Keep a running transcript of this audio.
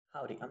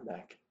Howdy, I'm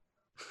back.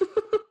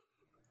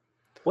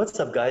 What's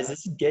up, guys?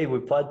 This is Gabe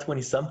with Pod 20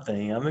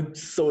 something. I'm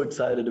so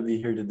excited to be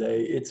here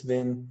today. It's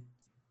been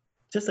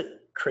just a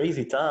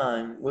crazy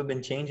time. We've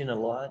been changing a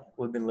lot,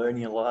 we've been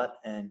learning a lot,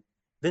 and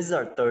this is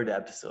our third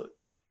episode.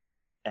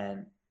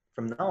 And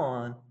from now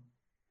on,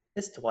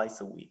 it's twice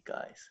a week,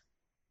 guys.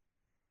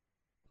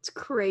 It's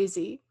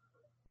crazy.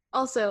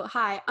 Also,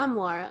 hi, I'm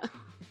Laura.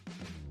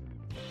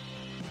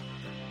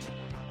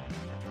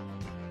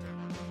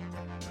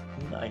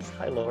 Nice.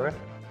 Hi, Laura.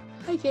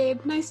 Hi,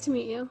 Gabe. Nice to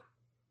meet you.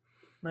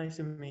 Nice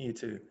to meet you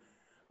too.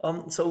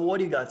 So what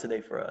do you got today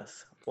for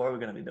us? What are we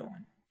gonna be doing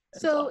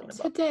and So, talking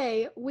about?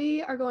 today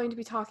we are going to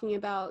be talking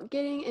about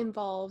getting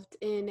involved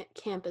in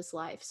campus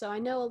life. So, I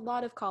know a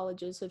lot of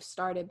colleges have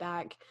started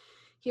back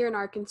here in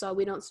Arkansas.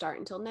 We don't start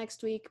until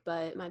next week,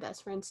 but my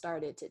best friend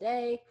started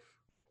today.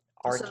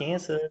 So,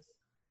 Arkansas.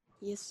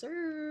 yes,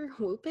 sir.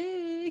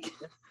 Whoopig.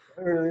 Yes,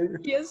 sir.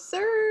 Yes,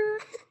 sir.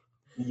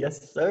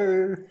 Yes,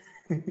 sir.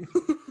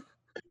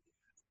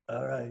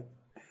 All right.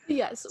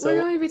 Yes, we're So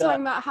what going to be you got?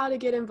 talking about how to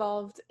get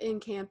involved in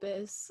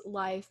campus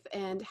life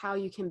and how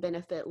you can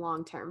benefit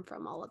long term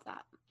from all of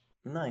that.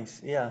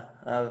 Nice. Yeah,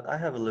 I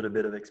have a little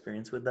bit of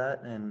experience with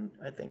that, and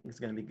I think it's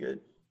going to be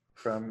good.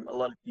 From a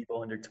lot of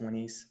people in their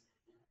 20s,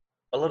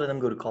 a lot of them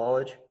go to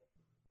college,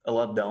 a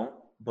lot don't.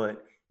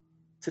 But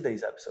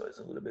today's episode is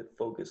a little bit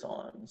focused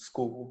on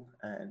school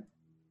and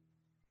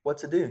what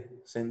to do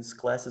since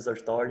classes are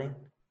starting.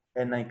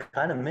 And I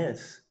kind of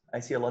miss. I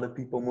see a lot of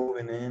people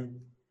moving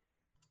in.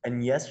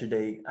 And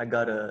yesterday, I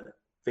got a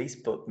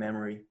Facebook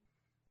memory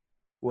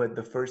with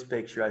the first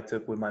picture I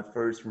took with my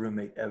first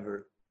roommate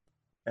ever.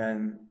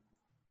 And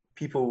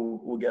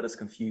people will get us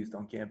confused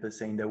on campus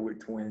saying that we're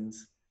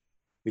twins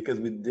because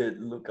we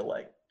did look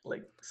alike,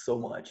 like so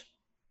much.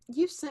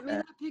 You sent me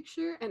And that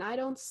picture and I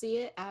don't see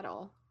it at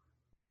all.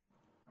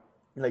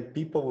 like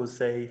people will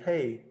say,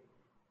 "Hey,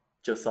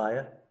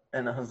 Josiah,"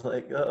 and I was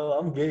like, "Oh,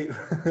 I'm Gabe,"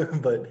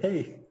 but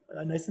hey,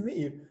 nice to meet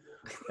you.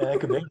 And I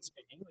could barely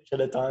speak English at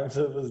the time,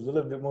 so it was a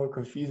little bit more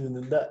confusing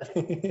than that.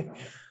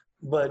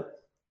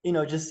 But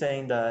just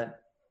saying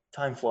that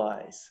time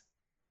flies,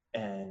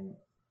 and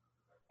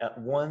at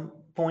one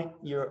point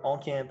you're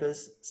on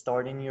campus,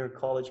 starting your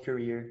college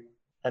career,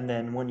 and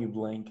then when you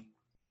blink,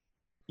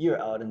 you're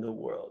out in the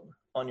world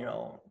on your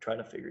own trying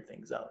to figure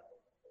things out.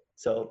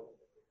 So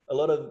a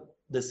lot of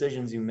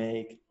decisions you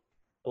make,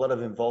 a lot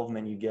of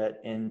involvement you get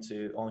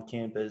into on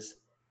campus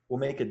will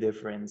make a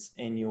difference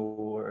in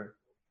your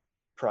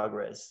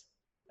progress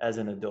as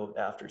an adult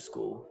after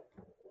school.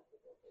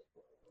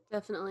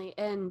 Definitely.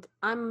 And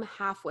I'm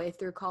halfway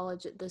through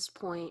college at this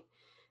point,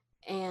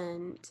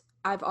 and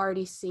I've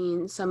already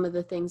seen some of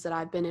the things that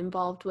I've been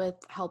involved with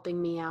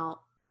helping me out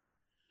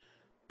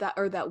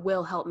that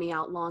will help me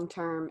out long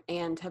term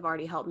and have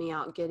already helped me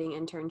out getting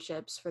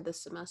internships for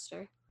this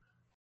semester.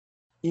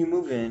 You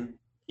move in,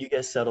 you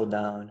get settled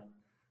down.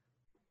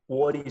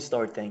 What do you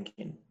start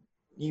thinking?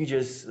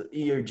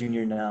 You're a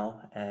junior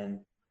now, and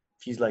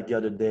feels like the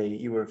other day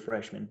you were a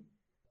freshman. It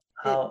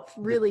How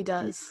did really that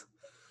feel? does.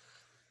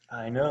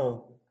 I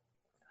know.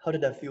 How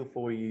did that feel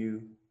for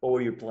you? What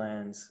were your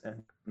plans,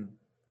 and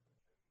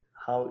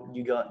how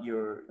you got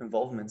your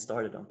involvement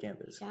started on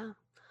campus? Yeah.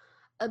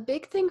 A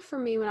big thing for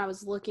me when I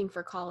was looking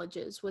for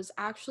colleges was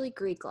actually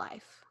Greek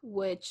life,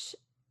 which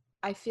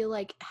I feel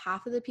like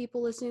half of the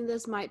people listening to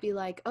this might be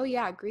like, oh,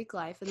 yeah, Greek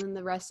life. And then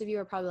the rest of you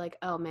are probably like,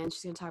 oh, man,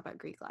 she's going to talk about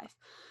Greek life.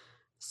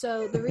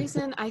 So the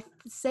reason I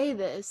say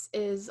this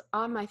is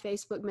on my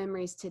Facebook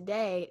memories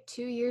today,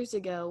 2 years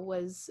ago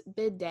was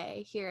bid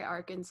day here at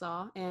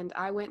Arkansas, and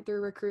I went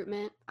through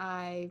recruitment.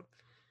 I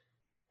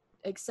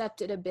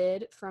accepted a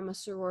bid from a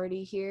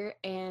sorority here,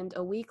 and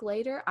a week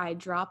later I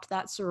dropped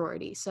that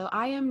sorority. So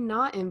I am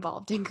not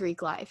involved in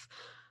Greek life,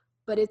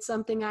 but it's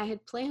something I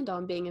had planned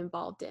on being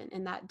involved in,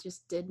 and that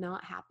just did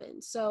not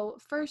happen. So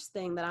first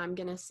thing that I'm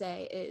going to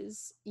say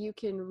is you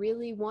can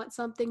really want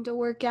something to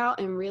work out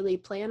and really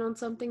plan on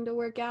something to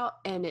work out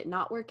and it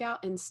not work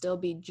out and still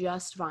be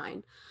just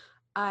fine.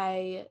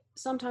 I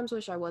sometimes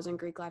wish I was in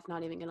Greek life,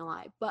 not even going to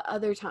lie, but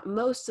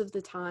most of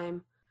the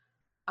time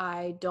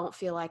I don't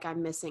feel like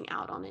I'm missing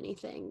out on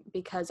anything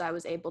because I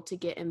was able to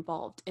get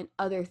involved in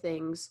other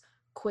things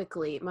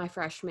quickly my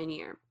freshman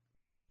year.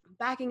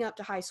 Backing up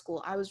to high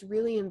school, I was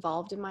really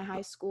involved in my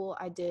high school.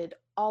 I did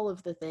all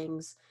of the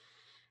things.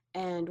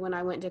 And when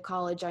I went to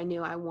college, I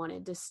knew I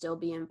wanted to still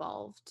be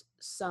involved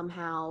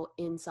somehow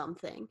in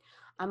something.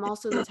 I'm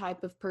also the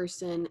type of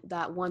person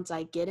that once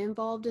I get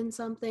involved in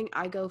something,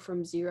 I go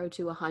from 0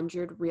 to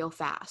 100 real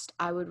fast.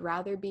 I would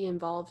rather be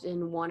involved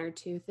in one or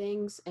two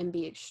things and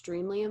be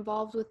extremely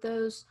involved with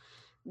those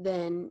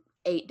than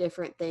eight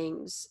different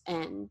things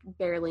and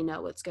barely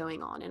know what's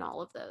going on in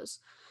all of those.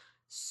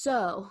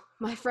 So,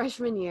 my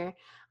freshman year,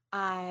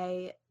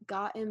 I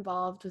got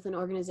involved with an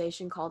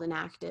organization called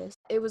Enactus.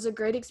 It was a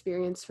great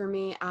experience for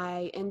me.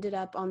 I ended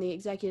up on the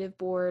executive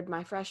board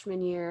my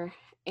freshman year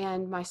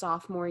and my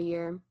sophomore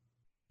year,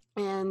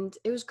 and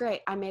it was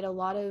great. I made a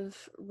lot of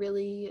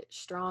really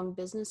strong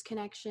business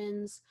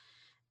connections,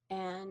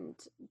 and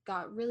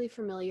got really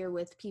familiar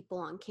with people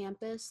on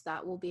campus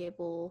that will be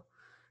able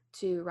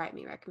to write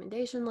me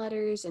recommendation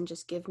letters and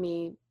just give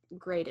me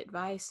great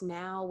advice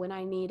now when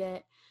I need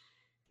it.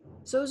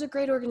 So it was a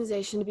great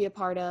organization to be a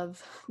part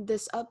of.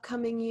 This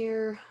upcoming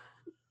year,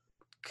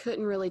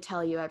 couldn't really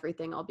tell you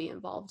everything I'll be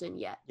involved in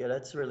yet. Yeah,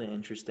 that's really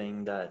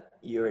interesting that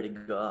you already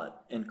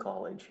got in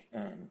college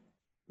and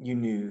you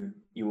knew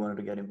you wanted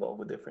to get involved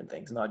with different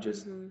things, not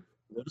just Hmm.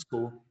 go to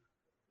school,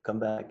 come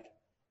back,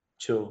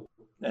 chill,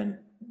 and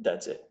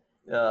that's it.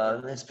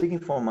 Yep. And speaking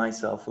for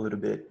myself a little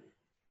bit,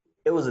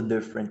 it was a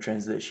different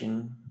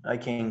transition. I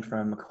came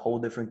from a whole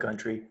different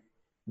country,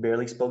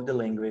 barely spoke the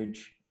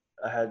language.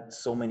 I had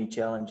so many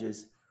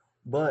challenges,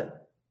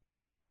 but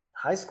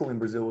high school in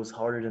Brazil was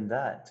harder than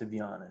that, to be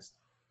honest.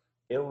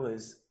 It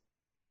was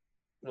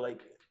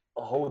like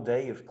a whole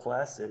day of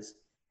classes,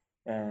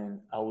 and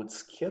I would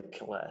skip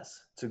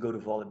class to go to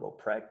volleyball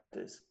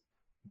practice.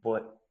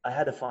 But I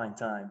had to find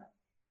time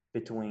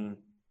between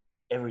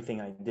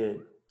everything I did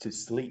to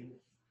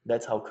sleep.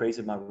 That's how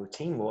crazy my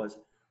routine was.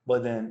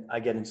 But then I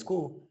get in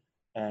school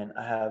and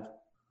I have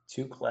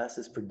two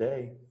classes per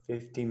day,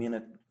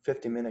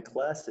 50-minute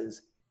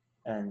classes,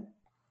 and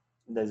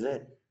that's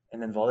it. And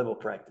then volleyball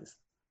practice.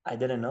 I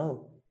didn't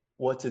know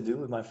what to do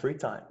with my free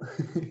time.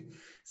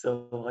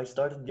 So I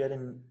started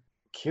getting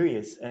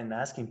curious and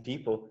asking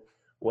people,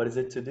 what is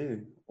it to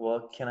do?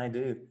 What can I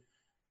do?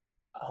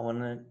 I want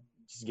to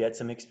just get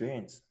some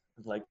experience,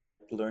 like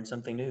learn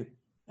something new.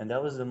 And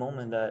that was the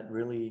moment that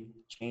really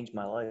changed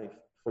my life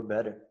for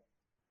better.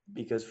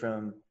 Because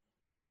from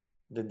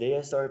the day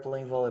I started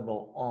playing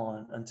volleyball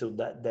on until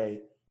that day,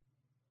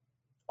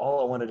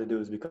 all I wanted to do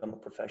was become a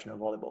professional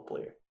volleyball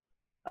player.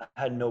 I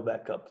had no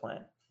backup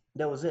plan.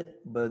 That was it.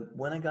 But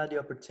when I got the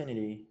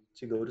opportunity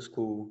to go to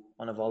school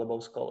on a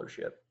volleyball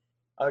scholarship,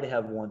 I already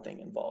have one thing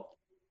involved.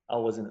 I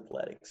was in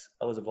athletics.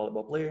 I was a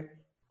volleyball player.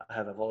 I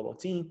have a volleyball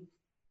team,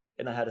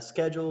 and I had a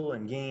schedule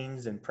and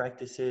games and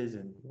practices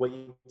and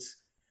weights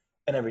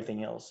and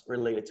everything else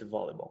related to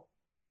volleyball.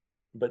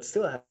 But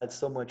still, I had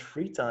so much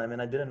free time,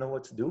 and I didn't know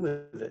what to do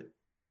with it,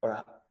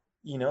 or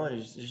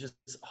it's just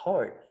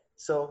hard.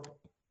 So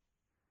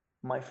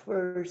my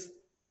first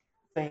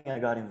thing I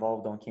got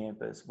involved on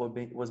campus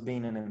was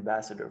being an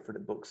ambassador for the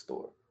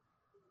bookstore.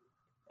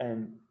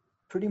 And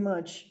pretty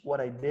much what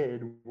I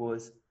did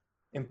was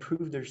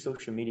improve their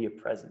social media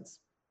presence,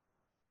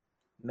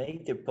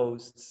 make their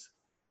posts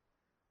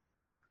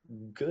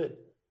good,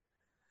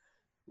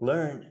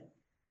 learn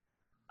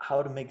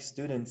how to make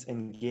students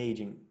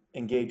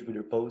engage with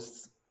their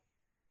posts,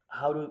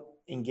 how to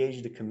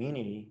engage the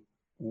community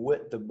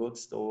with the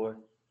bookstore,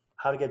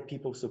 how to get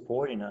people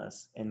supporting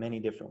us in many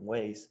different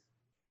ways,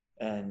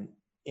 and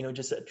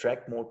just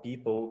attract more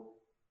people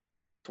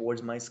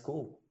towards my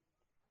school.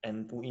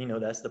 And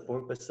that's the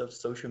purpose of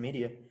social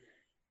media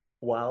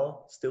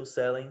while still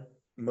selling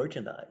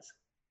merchandise.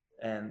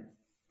 And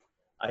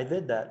I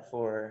did that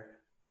for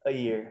a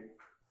year.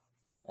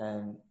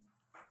 And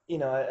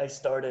I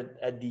started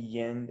at the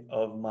end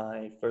of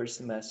my first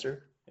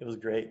semester. It was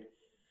great.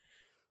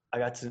 I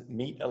got to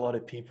meet a lot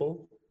of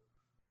people.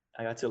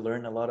 I got to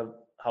learn a lot of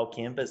how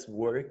campus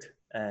worked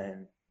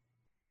and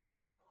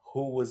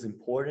who was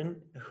important,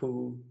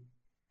 who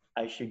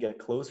I should get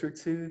closer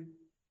to,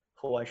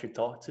 who I should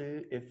talk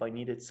to if I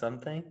needed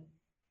something,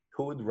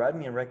 who would write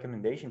me a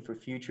recommendation for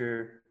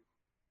future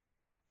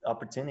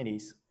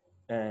opportunities.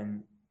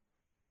 And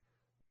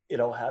it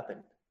all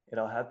happened. It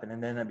all happened.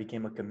 And then I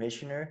became a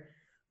commissioner,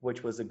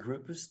 which was a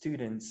group of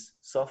students,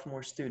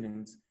 sophomore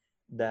students,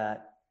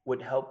 that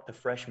would help the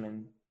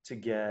freshmen to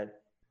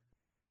get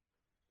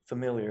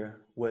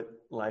familiar with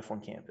life on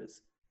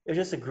campus. It's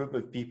just a group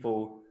of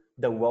people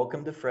that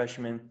welcome the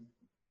freshmen,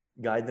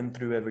 guide them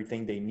through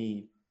everything they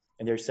need,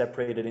 and they're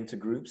separated into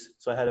groups.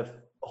 So I had a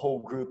whole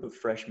group of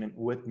freshmen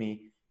with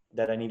me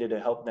that I needed to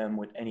help them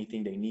with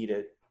anything they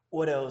needed.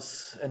 What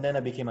else? And then I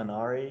became an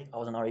RA. I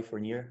was an RA for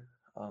a year,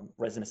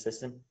 resident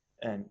assistant,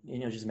 and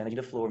just managing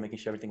the floor, making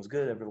sure everything was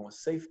good, everyone was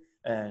safe.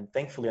 And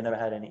thankfully, I never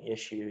had any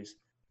issues.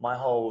 My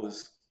hall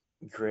was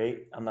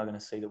great. I'm not gonna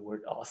say the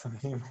word awesome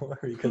anymore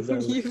because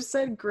You've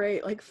said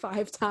great like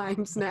 5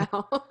 times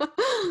now.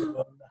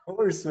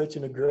 we're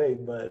switching to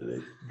great, but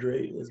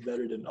great is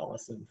better than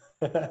awesome.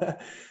 I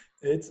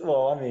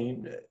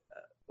mean,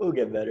 we'll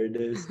get better at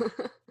this.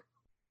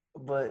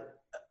 But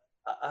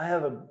I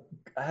have a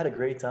I had a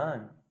great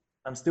time.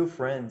 I'm still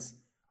friends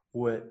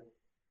with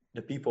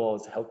the people I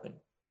was helping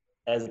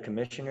as a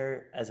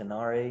commissioner, as an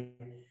RA,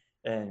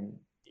 and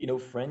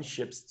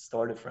friendships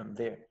started from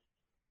there,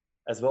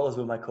 as well as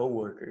with my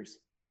coworkers.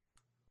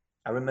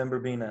 I remember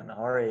being an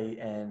RA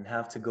and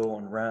have to go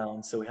on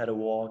rounds, so we had to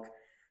walk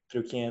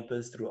through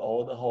campus, through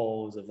all the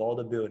halls of all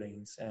the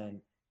buildings,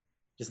 and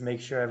just make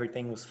sure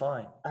everything was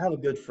fine. I have a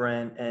good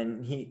friend,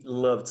 and he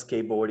loved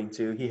skateboarding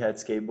too. He had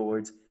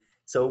skateboards,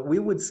 so we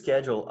would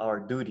schedule our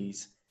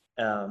duties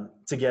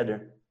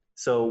together.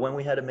 So when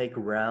we had to make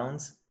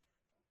rounds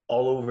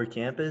all over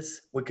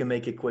campus, we could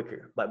make it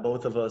quicker by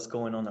both of us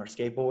going on our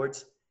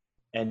skateboards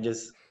and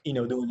just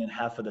doing it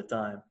half of the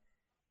time.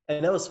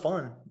 And that was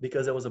fun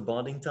because it was a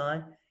bonding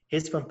time.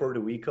 He's from Puerto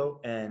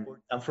Rico and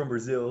I'm from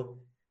Brazil.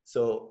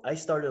 So I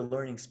started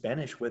learning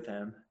Spanish with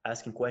him,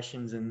 asking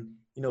questions and,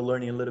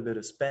 learning a little bit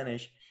of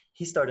Spanish.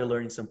 He started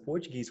learning some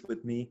Portuguese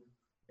with me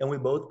and we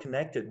both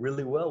connected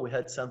really well. We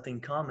had something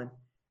in common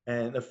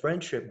and a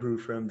friendship grew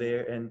from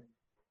there. And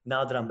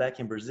now that I'm back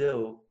in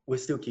Brazil, we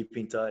still keep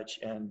in touch.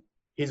 And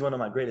he's one of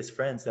my greatest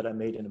friends that I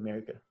made in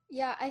America.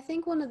 Yeah, I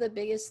think one of the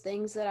biggest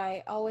things that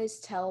I always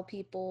tell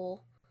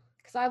people,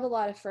 because I have a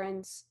lot of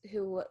friends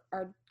who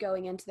are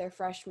going into their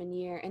freshman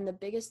year, and the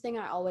biggest thing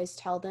I always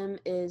tell them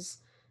is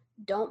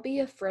don't be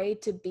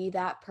afraid to be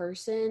that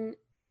person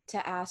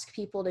to ask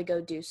people to go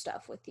do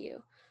stuff with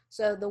you.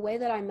 So, the way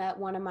that I met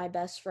one of my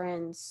best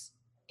friends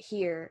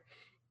here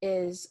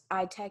is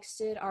I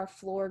texted our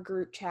floor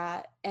group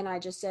chat and I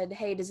just said,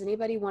 "Hey, does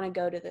anybody want to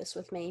go to this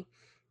with me?"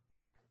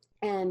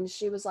 And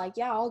she was like,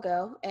 "Yeah, I'll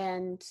go."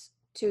 And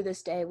to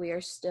this day, we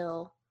are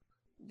still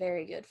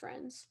very good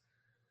friends.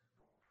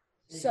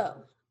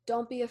 So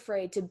don't be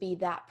afraid to be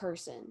that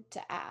person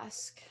to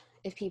ask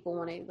if people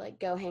want to like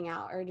go hang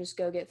out or just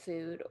go get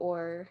food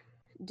or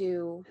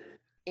do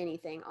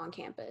anything on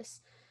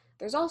campus.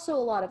 There's also a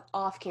lot of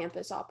off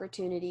campus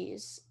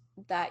opportunities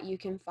that you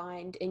can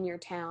find in your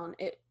town.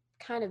 It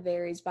kind of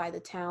varies by the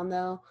town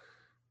though.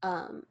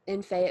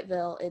 In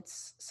Fayetteville,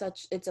 it's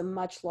a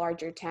much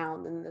larger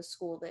town than the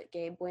school that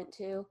Gabe went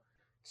to.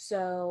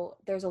 So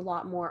there's a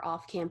lot more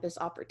off campus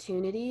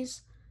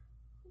opportunities.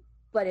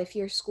 But if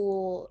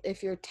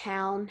your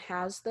town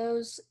has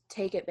those,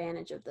 take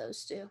advantage of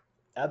those too.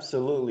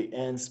 Absolutely.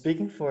 And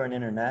speaking for an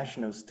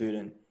international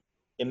student,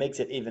 it makes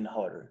it even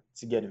harder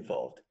to get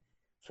involved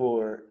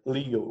for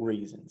legal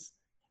reasons.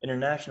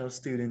 International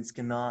students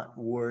cannot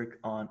work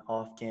on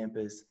off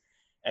campus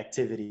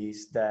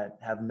activities that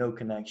have no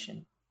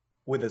connection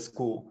with a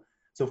school.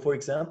 So, for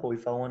example,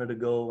 if I wanted to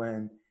go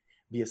and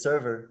be a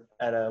server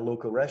at a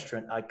local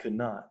restaurant, I could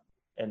not.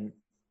 And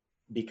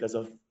because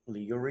of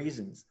legal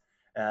reasons.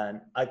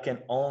 And I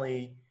could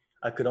only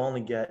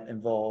get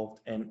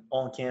involved in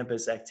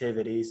on-campus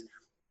activities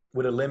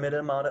with a limited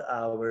amount of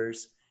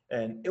hours.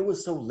 And it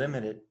was so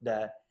limited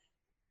that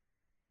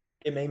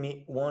it made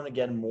me want to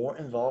get more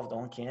involved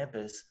on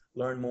campus,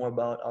 learn more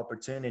about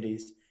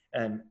opportunities.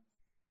 And,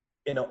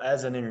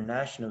 as an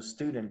international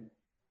student,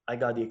 I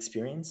got the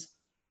experience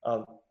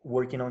of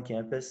working on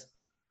campus.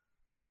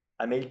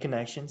 I made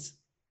connections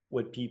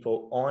with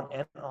people on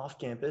and off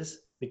campus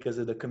because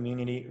of the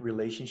community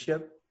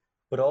relationship.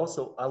 But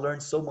also, I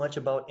learned so much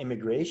about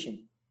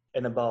immigration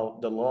and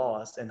about the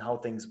laws and how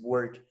things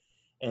work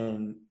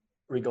in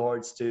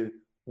regards to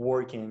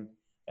working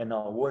and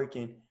not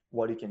working,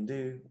 what you can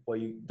do, what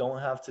you don't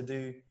have to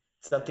do.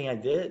 Something I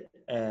did,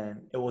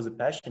 and it was a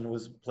passion,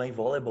 was playing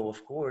volleyball,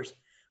 of course,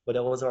 but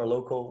it was our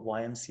local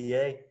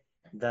YMCA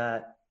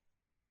that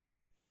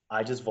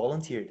I just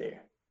volunteered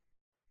there.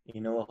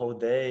 A whole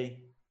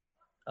day,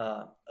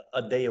 uh,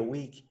 a day a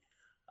week,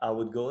 I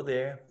would go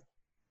there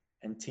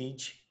and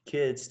teach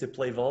kids to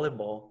play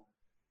volleyball.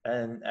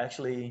 And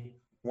actually,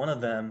 one of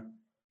them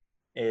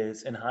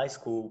is in high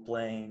school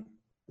playing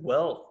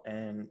well,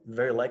 and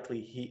very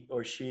likely he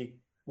or she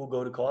will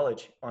go to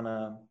college on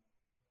a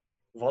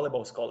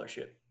volleyball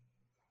scholarship.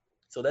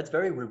 So that's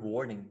very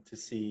rewarding to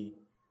see,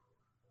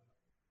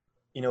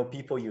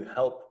 people you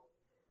help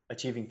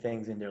achieving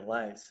things in their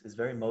lives is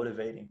very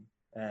motivating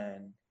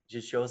and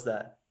just shows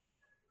that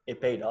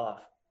it paid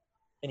off.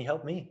 And he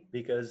helped me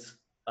because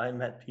I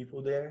met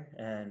people there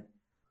and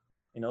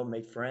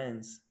made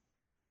friends,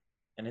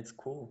 and it's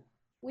cool.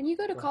 When you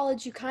go to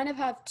college, you kind of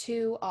have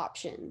two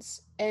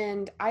options.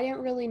 And I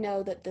didn't really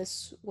know that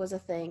this was a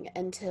thing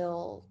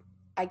until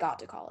I got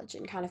to college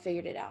and kind of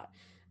figured it out.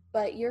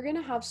 But you're going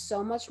to have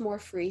so much more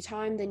free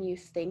time than you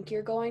think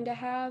you're going to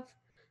have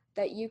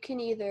that you can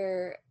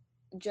either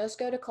just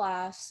go to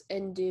class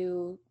and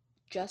do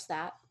just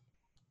that,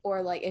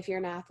 or like if you're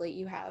an athlete,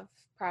 you have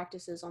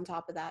practices on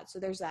top of that. So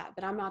there's that.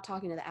 But I'm not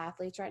talking to the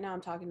athletes right now.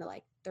 I'm talking to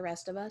like the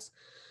rest of us.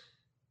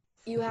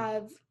 You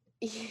have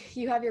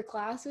you have your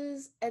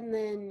classes and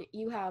then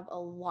you have a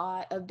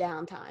lot of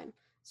downtime.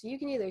 So you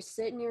can either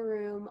sit in your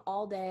room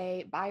all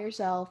day by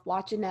yourself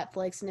watching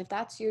Netflix, and if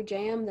that's your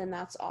jam, then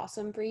that's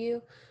awesome for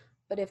you.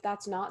 But if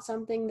that's not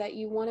something that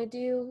you want to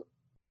do,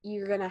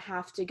 you're going to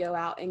have to go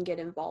out and get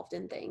involved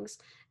in things.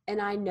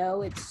 And I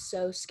know it's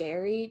so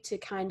scary to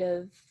kind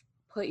of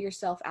put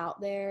yourself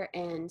out there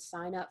and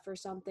sign up for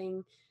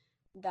something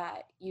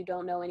that you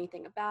don't know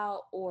anything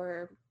about,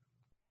 or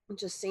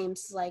just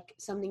seems like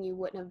something you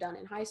wouldn't have done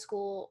in high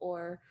school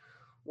or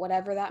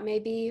whatever that may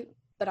be.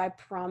 But I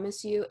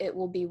promise you it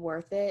will be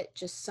worth it.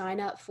 Just sign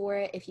up for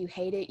it. If you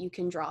hate it, you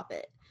can drop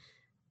it.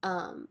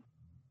 Um,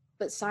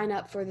 but sign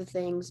up for the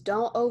things.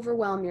 Don't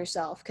overwhelm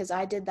yourself, because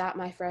I did that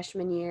my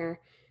freshman year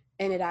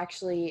and it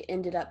actually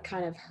ended up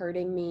kind of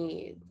hurting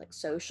me, like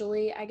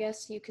socially, I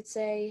guess you could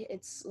say.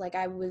 It's like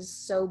I was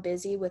so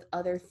busy with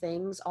other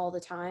things all the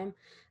time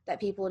that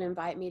people would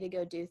invite me to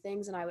go do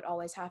things and I would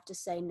always have to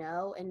say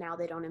no, and now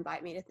they don't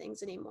invite me to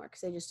things anymore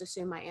because they just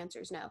assume my answer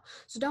is no.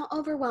 So don't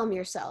overwhelm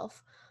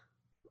yourself,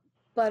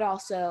 but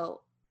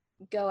also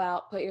go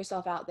out, put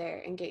yourself out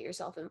there, and get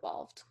yourself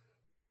involved.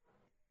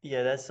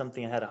 Yeah, that's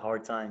something I had a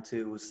hard time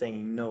too, was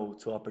saying no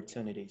to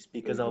opportunities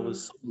because I Mm-hmm.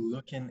 was so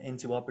looking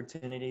into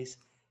opportunities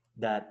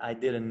that I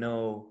didn't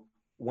know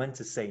when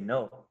to say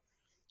no.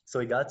 So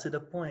it got to the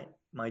point,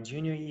 my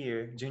junior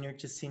year, junior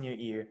to senior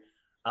year,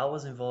 I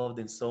was involved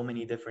in so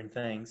many different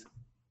things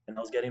and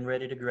I was getting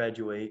ready to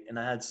graduate and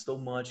I had so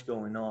much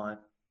going on.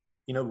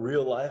 You know,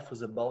 real life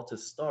was about to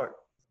start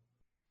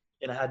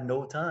and I had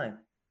no time.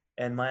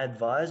 And my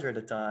advisor at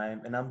the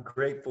time, and I'm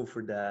grateful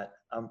for that,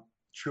 I'm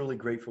truly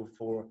grateful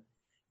for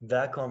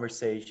that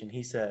conversation.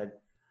 He said,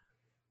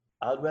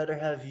 I'd rather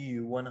have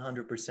you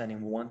 100%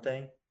 in one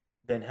thing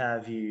than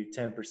have you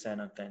 10%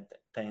 on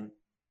 10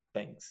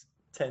 things.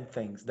 10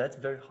 things. That's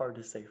very hard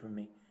to say for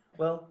me.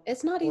 Well,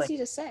 It's not like, easy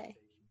to say.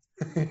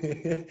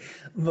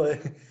 but,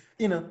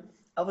 you know,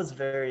 I was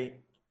very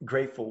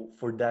grateful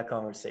for that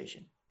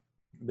conversation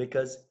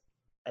because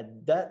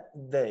at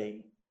that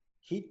day,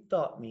 he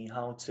taught me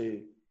how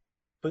to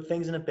put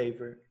things in a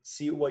paper,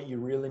 see what you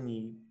really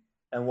need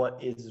and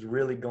what is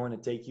really going to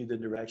take you the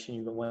direction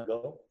you want to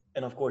go.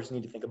 And of course, you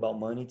need to think about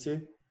money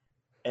too,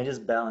 and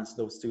just balance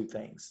those two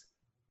things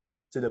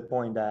to the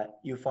point that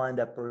you find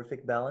that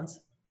perfect balance.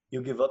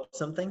 You give up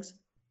some things,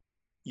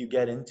 you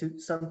get into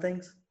some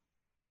things,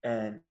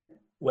 and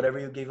whatever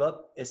you give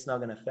up, it's not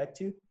going to affect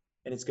you,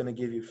 and it's going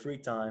to give you free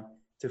time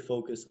to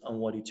focus on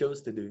what you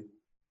chose to do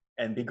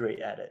and be great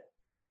at it.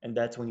 And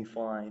that's when you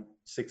find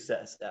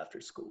success after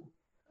school.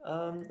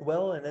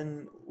 Well, and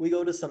then we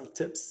go to some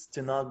tips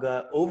to not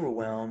get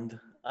overwhelmed.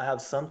 I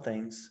have some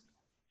things.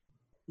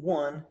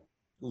 One,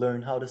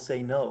 learn how to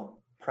say no,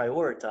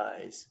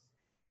 prioritize,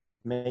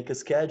 make a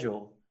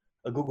schedule.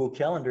 A Google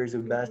Calendar is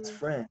your best Mm-hmm.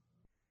 friend.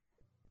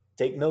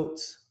 Take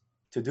notes,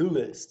 to-do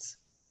lists.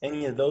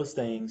 Any of those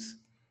things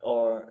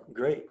are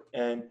great.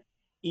 And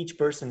each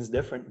person is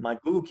different. My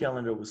Google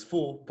Calendar was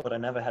full, but I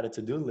never had a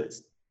to-do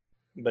list.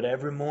 But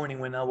every morning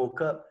when I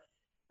woke up,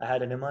 I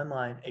had it in my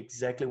mind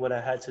exactly what I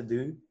had to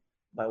do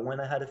by when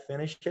I had to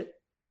finish it.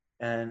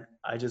 And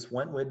I just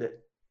went with it.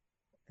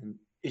 And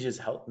it just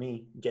helped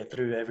me get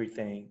through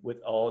everything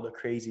with all the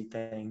crazy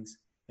things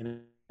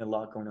and a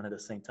lot going on at the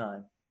same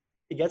time.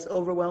 It gets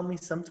overwhelming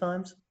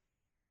sometimes.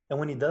 And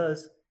when it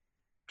does,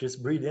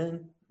 just breathe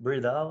in,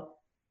 breathe out,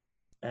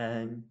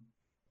 and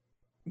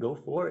go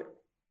for it.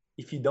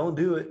 If you don't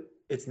do it,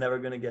 it's never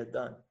going to get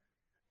done.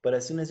 But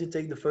as soon as you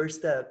take the first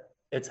step,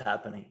 it's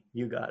happening.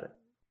 You got it.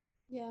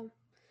 Yeah.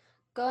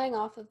 Going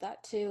off of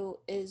that too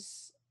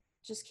is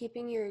just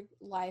keeping your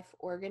life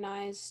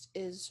organized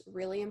is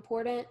really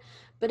important,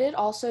 but it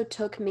also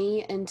took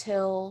me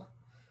until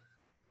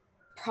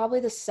probably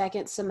the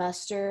second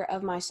semester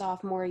of my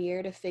sophomore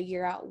year to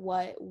figure out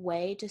what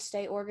way to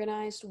stay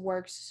organized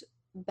works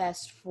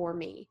best for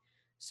me.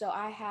 So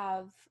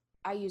I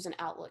use an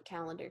Outlook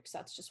calendar because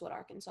that's just what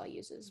Arkansas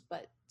uses,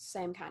 but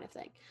same kind of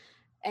thing.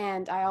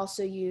 And I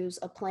also use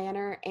a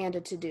planner and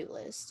a to-do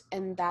list,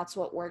 and that's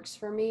what works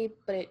for me,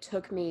 but it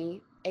took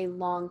me a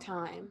long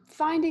time.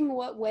 Finding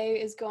what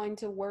way is going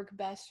to work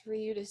best for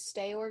you to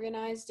stay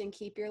organized and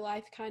keep your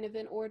life kind of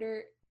in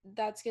order,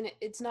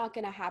 it's not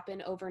gonna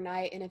happen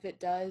overnight, and if it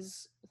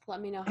does,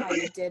 let me know how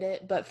you did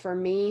it. But for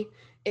me,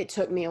 it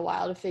took me a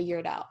while to figure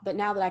it out, but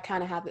now that I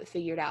kind of have it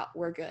figured out,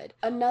 we're good.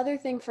 Another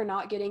thing for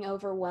not getting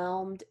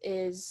overwhelmed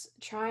is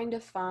trying to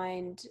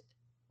find,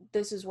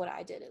 this is what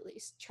I did at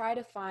least, try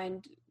to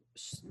find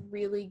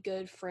really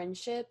good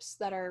friendships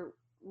that are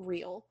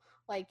real.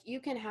 Like, you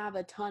can have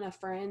a ton of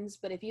friends,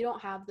 but if you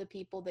don't have the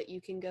people that you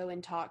can go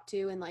and talk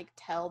to and like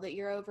tell that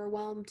you're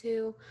overwhelmed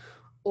to,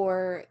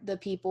 or the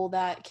people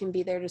that can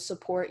be there to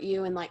support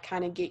you and like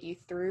kind of get you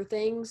through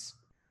things,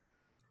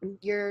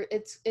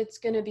 it's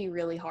going to be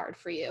really hard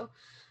for you.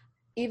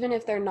 Even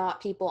if they're not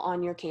people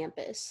on your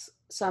campus.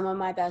 Some of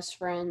my best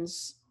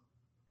friends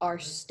are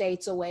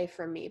states away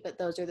from me, but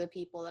those are the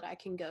people that I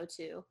can go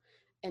to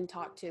and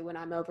talk to when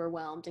I'm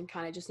overwhelmed and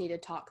kind of just need to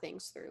talk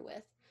things through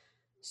with.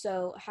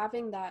 So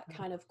having that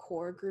kind of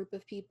core group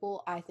of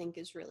people, I think,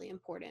 is really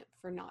important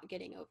for not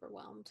getting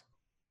overwhelmed.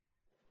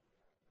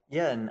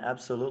 Yeah, and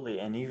absolutely.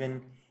 And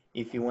even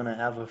if you want to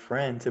have a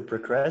friend to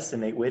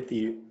procrastinate with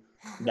you,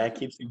 that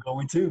keeps you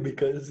going too,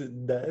 because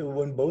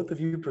when both of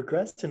you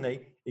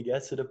procrastinate, it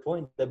gets to the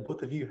point that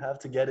both of you have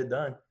to get it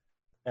done.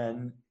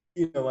 And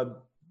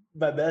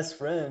my best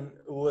friend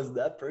was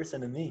that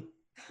person to me.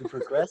 We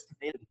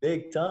procrastinated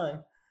big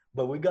time,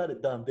 but we got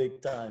it done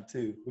big time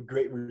too, with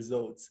great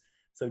results.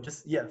 So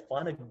just yeah,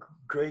 find a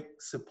great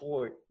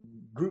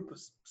group of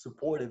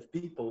supportive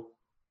people,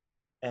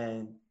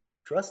 and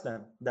trust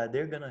them that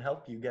they're gonna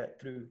help you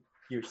get through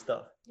your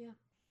stuff. Yeah.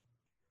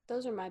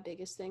 Those are my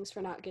biggest things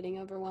for not getting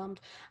overwhelmed.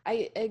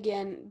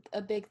 Again,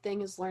 a big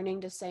thing is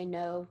learning to say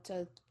no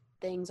to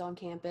things on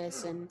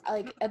campus. And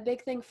like a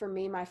big thing for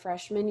me my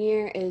freshman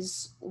year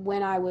is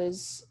when I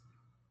was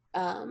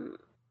um,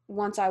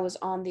 once I was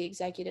on the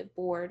executive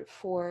board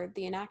for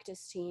the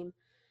Enactus team,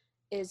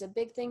 is a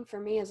big thing for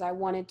me is I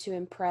wanted to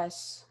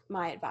impress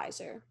my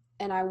advisor,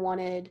 and I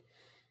wanted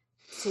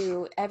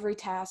to every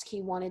task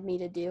he wanted me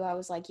to do. I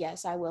was like,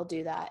 yes, I will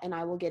do that, and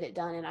I will get it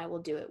done, and I will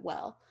do it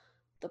well.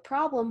 The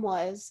problem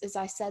was, is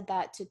I said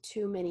that to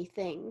too many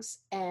things,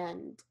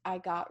 and I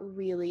got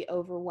really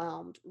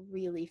overwhelmed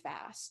really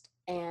fast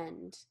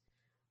and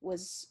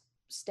was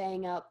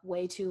staying up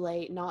way too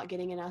late, not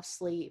getting enough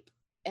sleep,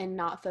 and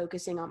not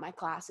focusing on my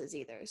classes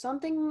either.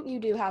 Something you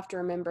do have to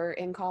remember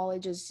in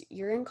college is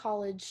you're in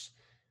college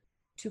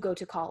to go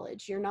to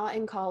college. You're not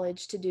in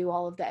college to do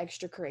all of the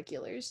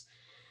extracurriculars.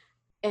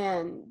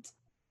 And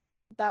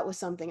that was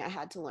something I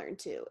had to learn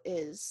too,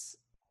 is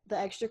the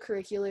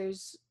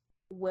extracurriculars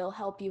will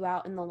help you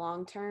out in the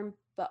long term,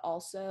 but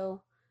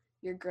also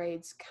your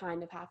grades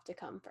kind of have to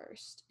come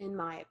first, in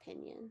my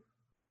opinion.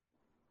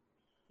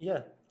 Yeah,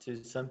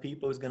 to some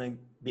people it's gonna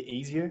be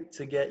easier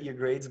to get your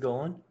grades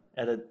going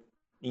at a,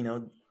 you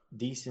know,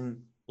 decent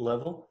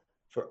level.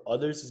 For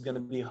others, it's gonna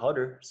be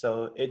harder.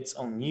 So it's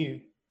on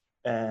you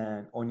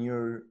and on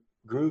your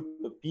group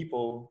of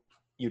people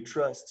you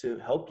trust to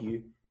help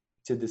you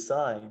to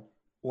decide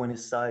when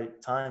it's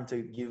time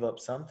to give up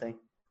something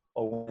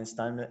or when it's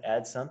time to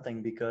add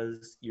something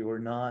because you're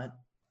not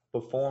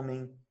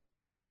performing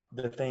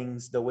the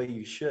things the way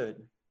you should.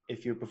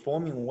 If you're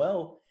performing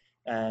well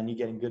and you're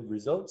getting good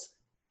results,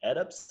 add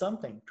up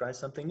something, try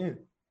something new.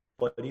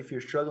 But if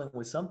you're struggling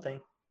with something,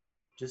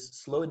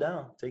 just slow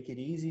down, take it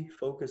easy,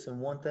 focus on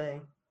one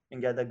thing,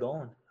 and get that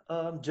going.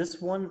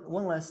 Just one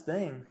last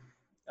thing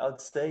I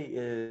would say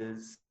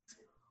is,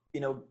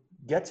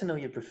 get to know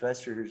your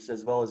professors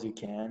as well as you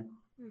can.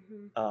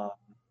 Mm-hmm. Uh,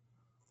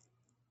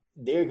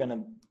 they're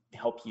gonna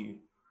help you,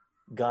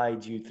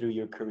 guide you through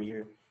your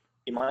career.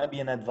 It might be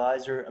an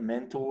advisor, a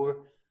mentor,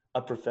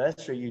 a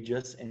professor you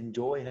just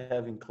enjoy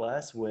having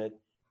class with.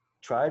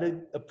 Try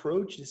to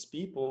approach these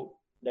people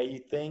that you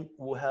think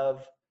will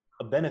have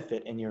a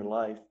benefit in your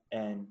life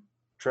and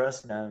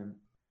trust them,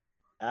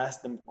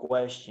 ask them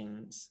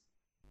questions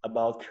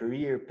about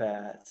career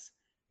paths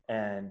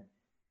and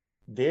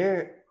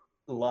their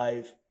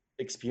life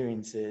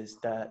experiences,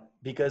 that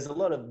because a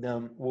lot of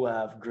them will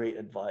have great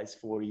advice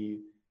for you.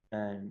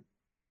 And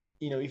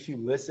if you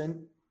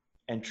listen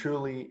and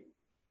truly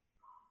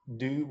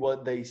do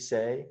what they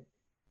say,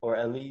 or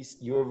at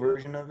least your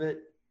version of it,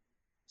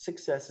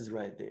 success is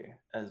right there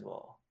as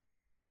well.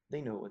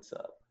 They know what's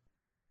up.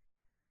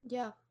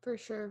 Yeah, for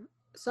sure.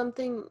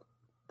 Something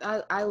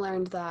I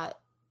learned that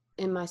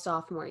in my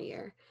sophomore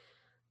year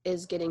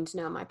is getting to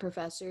know my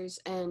professors.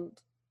 And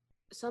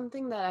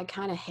something that I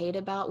kind of hate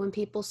about when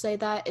people say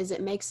that is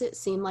it makes it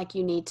seem like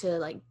you need to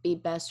like be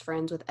best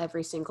friends with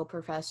every single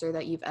professor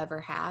that you've ever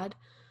had.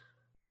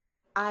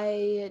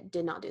 I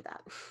did not do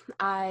that.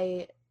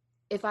 I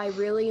If I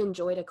really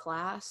enjoyed a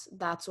class,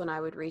 that's when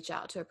I would reach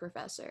out to a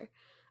professor.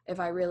 If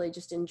I really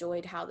just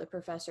enjoyed how the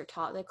professor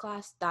taught the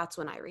class, that's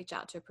when I reach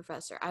out to a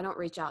professor. I don't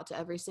reach out to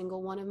every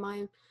single one of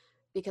mine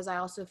because I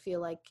also feel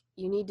like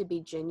you need to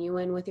be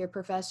genuine with your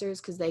professors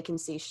because they can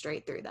see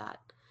straight through that.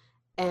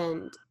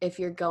 And if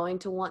you're going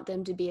to want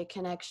them to be a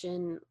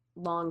connection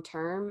long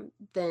term,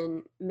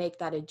 then make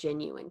that a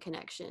genuine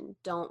connection.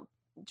 Don't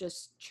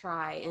just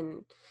try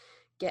and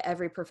get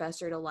every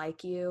professor to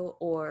like you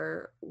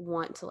or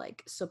want to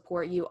like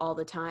support you all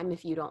the time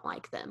if you don't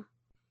like them.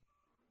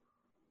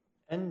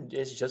 And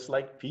it's just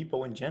like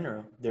people in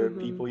general. There are Mhm.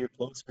 people you're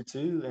closer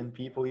to and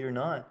people you're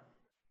not.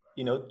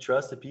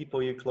 Trust the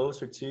people you're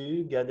closer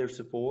to, get their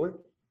support,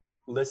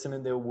 listen to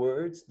their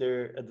words,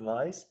 their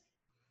advice,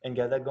 and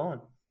get that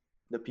going.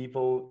 The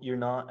people you're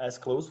not as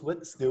close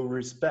with, still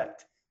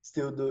respect,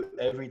 still do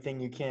everything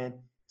you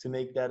can to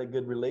make that a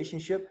good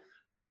relationship.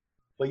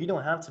 But you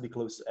don't have to be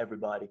close to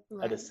everybody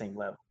at the Right. same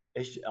level.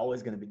 It's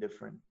always going to be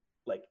different,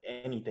 like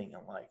anything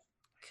in life.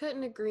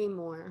 Couldn't agree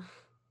more.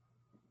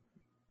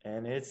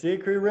 And it's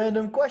secret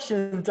random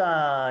question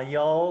time,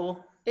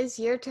 y'all. It's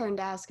your turn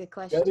to ask a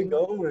Got it question.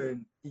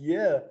 going.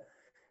 Yeah.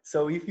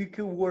 So if you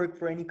could work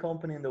for any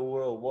company in the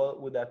world,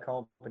 what would that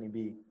company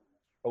be?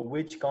 Or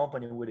which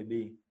company would it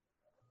be?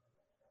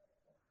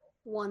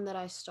 One that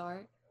I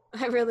start.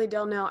 I really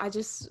don't know. I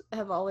just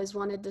have always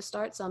wanted to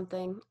start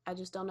something. I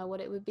just don't know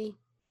what it would be.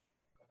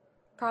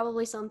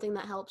 Probably something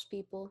that helps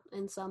people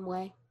in some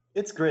way.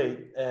 It's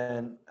great.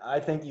 And I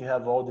think you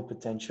have all the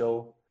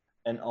potential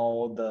and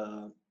all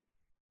the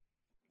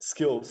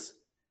skills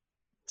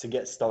to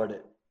get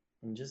started.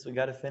 And just we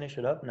got to finish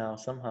it up now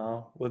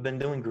somehow. We've been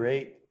doing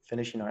great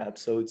finishing our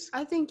episodes.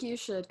 I think you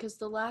should, because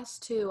the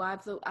last two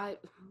I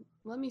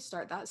let me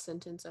start that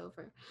sentence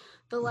over.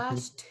 The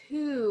last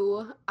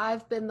two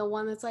I've been the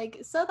one that's like,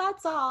 so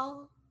that's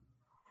all.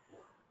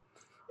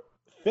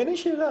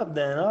 Finish it up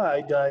then. All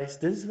right, guys.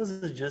 This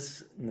was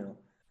just, hey,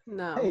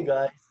 No.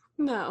 guys.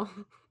 No.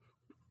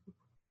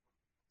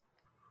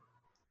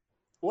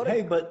 What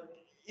hey, but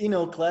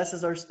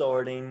classes are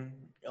starting.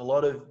 A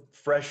lot of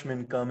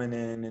freshmen coming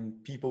in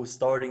and people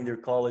starting their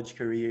college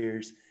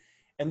careers.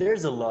 And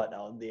there's a lot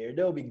out there.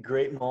 There'll be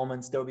great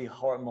moments, there'll be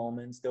hard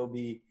moments, there'll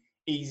be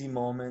easy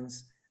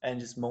moments, and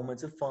just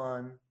moments of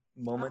fun,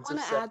 I moments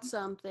want of to add sadness.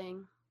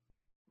 something.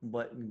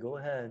 But go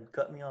ahead,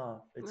 cut me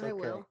off. It's I okay.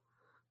 will.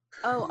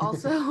 Oh,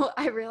 also,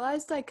 I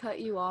realized I cut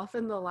you off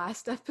in the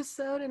last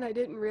episode and I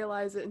didn't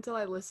realize it until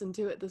I listened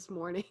to it this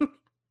morning.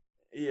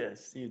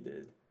 Yes, you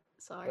did,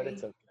 but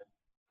it's Sorry.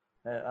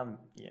 okay.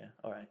 Yeah,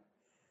 all right.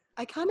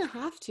 I kind of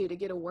have to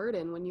get a word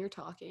in when you're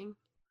talking.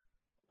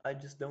 I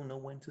just don't know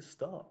when to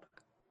stop.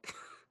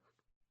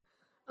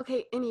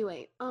 Okay,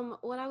 anyway,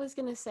 what I was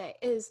gonna say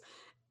is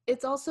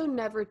it's also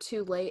never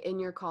too late in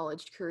your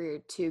college career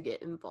to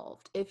get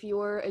involved. If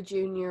you're a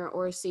junior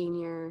or a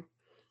senior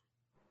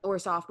or a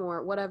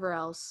sophomore, whatever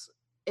else,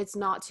 it's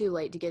not too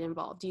late to get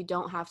involved. You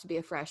don't have to be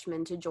a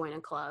freshman to join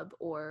a club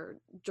or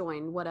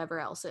join whatever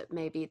else it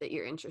may be that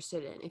you're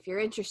interested in. If you're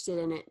interested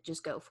in it,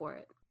 just go for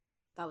it.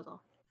 That was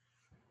all.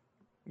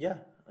 Yeah,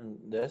 and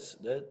that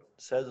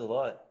says a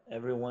lot.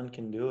 Everyone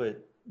can do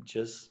it.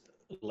 Just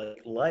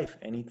like life,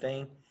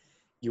 anything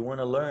you want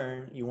to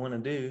learn, you want to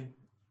do,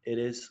 it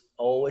is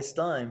always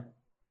time.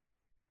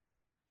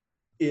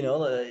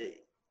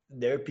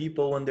 There are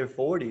people in their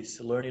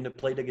 40s learning to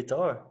play the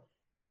guitar,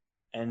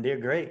 and they're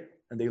great,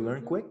 and they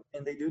learn Mm-hmm. quick,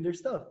 and they do their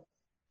stuff.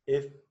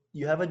 If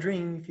you have a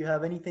dream, if you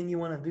have anything you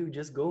want to do,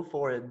 just go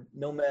for it,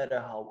 no matter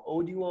how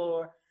old you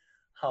are,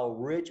 how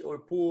rich or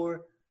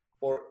poor,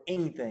 or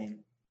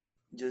anything.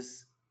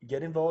 Just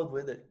get involved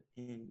with it.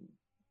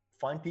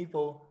 Find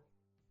people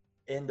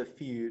in the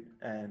field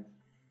and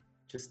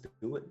just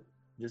do it.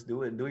 Just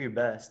do it. Do your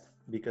best,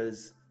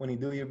 because when you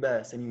do your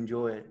best and you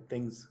enjoy it,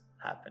 things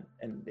happen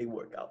and they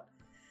work out.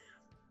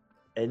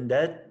 And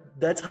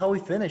that's how we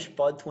finish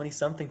pod 20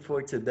 something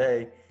for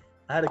today.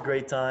 I had a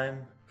great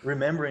time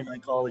remembering my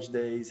college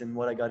days and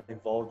what I got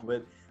involved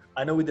with.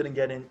 I know we didn't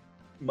get in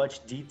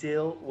much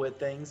detail with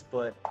things,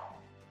 but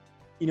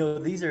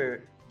these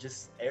are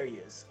just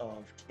areas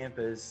of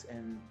campus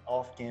and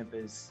off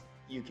campus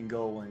you can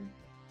go and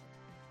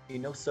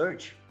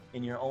search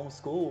in your own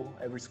school.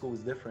 Every school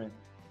is different,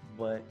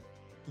 but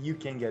you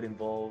can get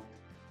involved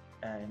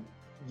and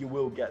you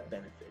will get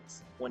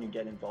benefits when you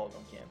get involved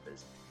on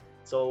campus.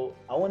 So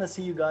I want to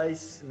see you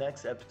guys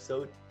next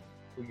episode.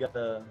 We got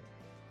a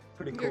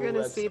pretty You're cool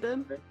gonna see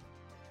episode, them?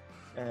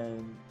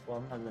 and well,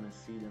 I'm not gonna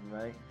see them,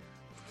 right?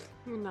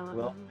 You're not.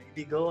 Well,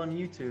 maybe go on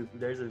YouTube.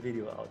 There's a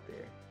video out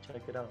there.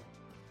 Check it out.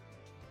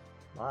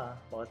 Bye.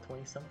 About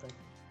 20 something.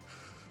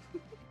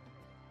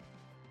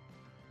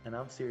 And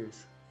I'm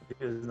serious. The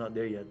video is not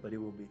there yet, but it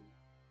will be.